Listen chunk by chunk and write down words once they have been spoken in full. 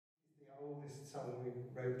this song we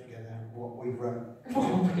wrote together, what we wrote. What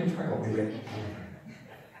we wrote.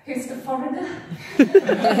 Who's the foreigner?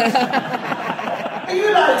 Are you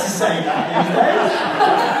allowed to say that these days?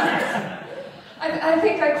 I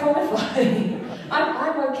think I qualify.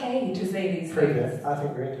 I'm okay to say these Prove things. it. I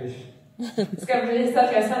think we're English. Ska vi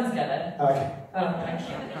söka svenska eller? Okay. Oh, thank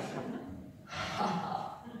you.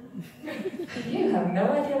 You have no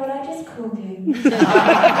idea what I just called you.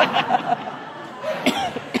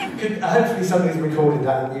 Hopefully somebody's recorded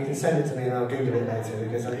that and you can send it to me and I'll Google it later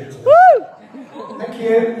because I need to. Woo! Thank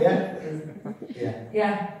you. Yeah.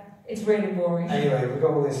 Yeah, it's really boring. Anyway, we've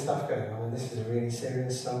got all this stuff going on and this is a really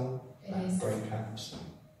serious song. It is. Breakups.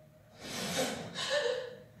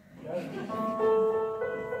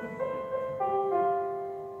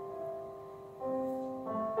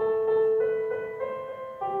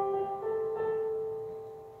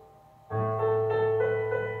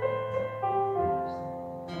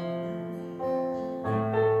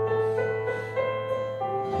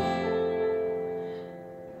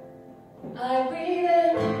 I breathe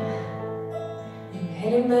in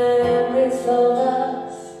any memories of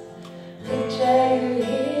us. Picture you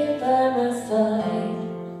here by my side.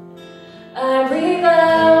 I breathe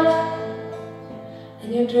out, and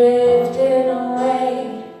you're drifting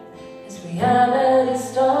away as reality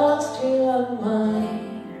starts to unwind.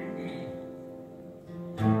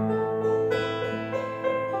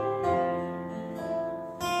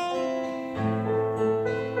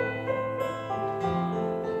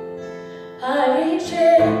 I reach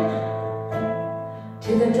in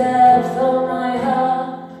to the depth of my heart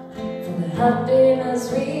for the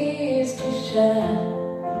happiness we used to share.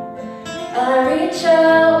 I reach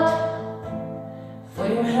out for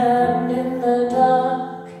your hand in the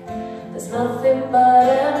dark. There's nothing but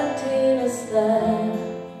emptiness there.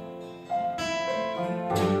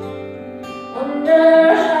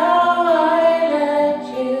 Wonder how I let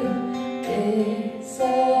you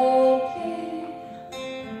disappear.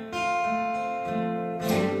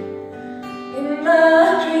 In my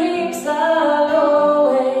dreams I'll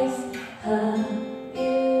always have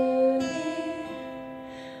you near.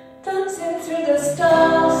 Dancing through the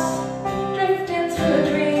stars, drifting through a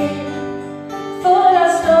dream. Thought I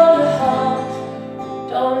stole your heart,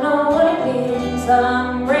 don't know what it means.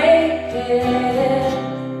 I'm breaking,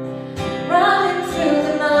 running through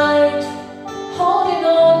the night, holding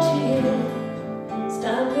on to you,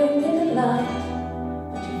 standing in the light,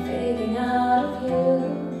 but you're fading out of view.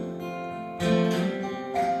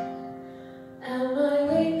 Am I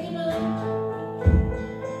waking up?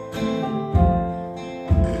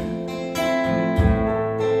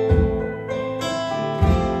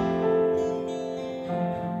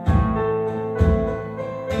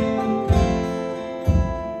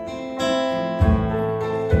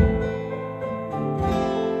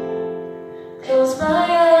 Close my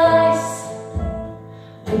eyes,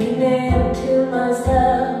 looking into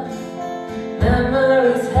myself.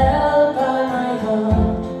 Memories held by my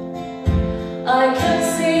heart. I can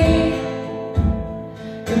see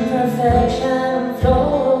imperfection and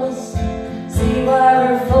flaws, see why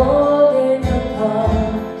we're falling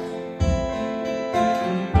apart.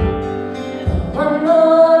 But one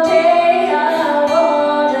more day I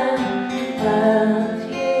wanna have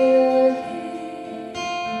you here.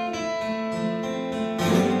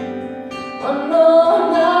 One more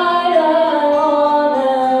night I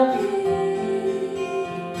wanna be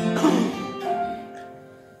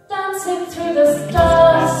dancing through the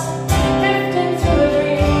stars, drifting through a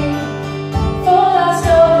dream. Thought I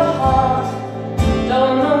stole your heart,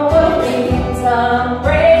 don't know what it means. I'm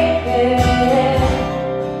breaking,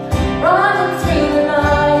 running through the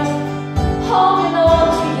night, holding on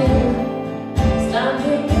to you,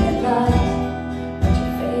 standing in the light, but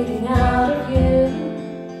you're fading out of view.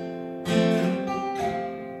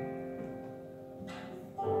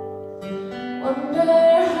 Wonder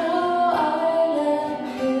how I let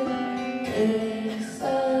you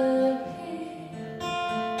disappear.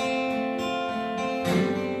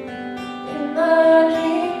 In my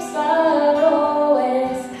dreams I'd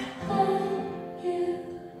always have you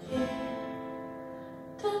here.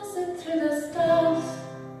 Dancing through the stars,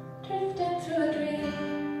 drifting through a dream.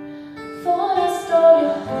 Thought I stole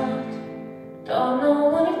your heart, don't know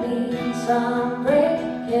what it means. I'm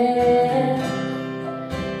breaking,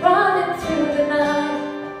 running through the night,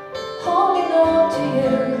 holding on to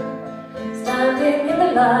you, standing in the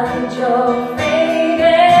light, you're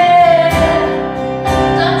fading,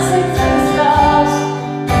 dancing through the stars,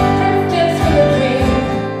 drifting through a dream.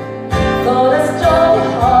 Thought I stole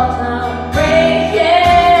your heart, I'm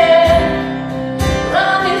breaking,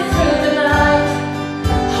 running through the night,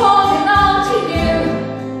 holding on to you,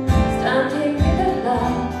 standing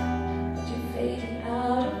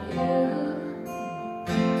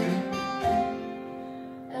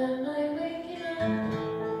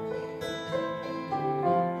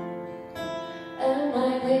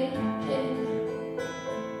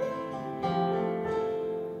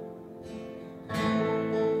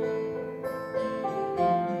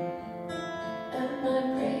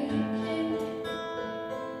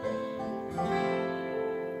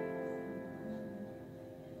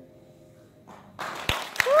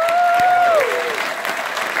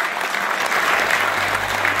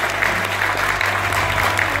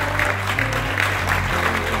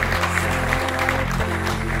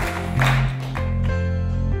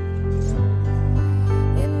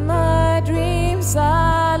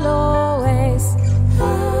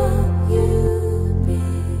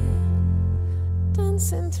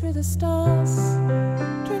through the stars,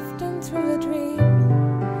 drifting through a dream.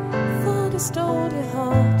 Thought I stole your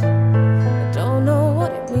heart, I don't know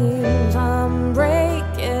what it means. I'm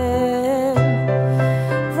breaking,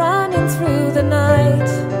 running through the night,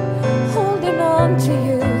 holding on to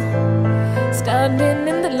you, standing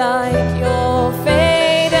in the light. You're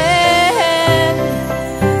fading,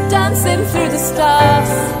 dancing through the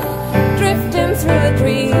stars, drifting through a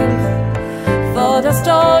dream. Thought I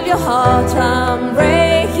stole your heart, I'm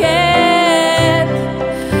breaking,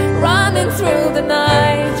 running through the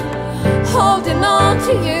night, holding on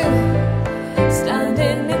to you,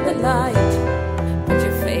 standing in the light.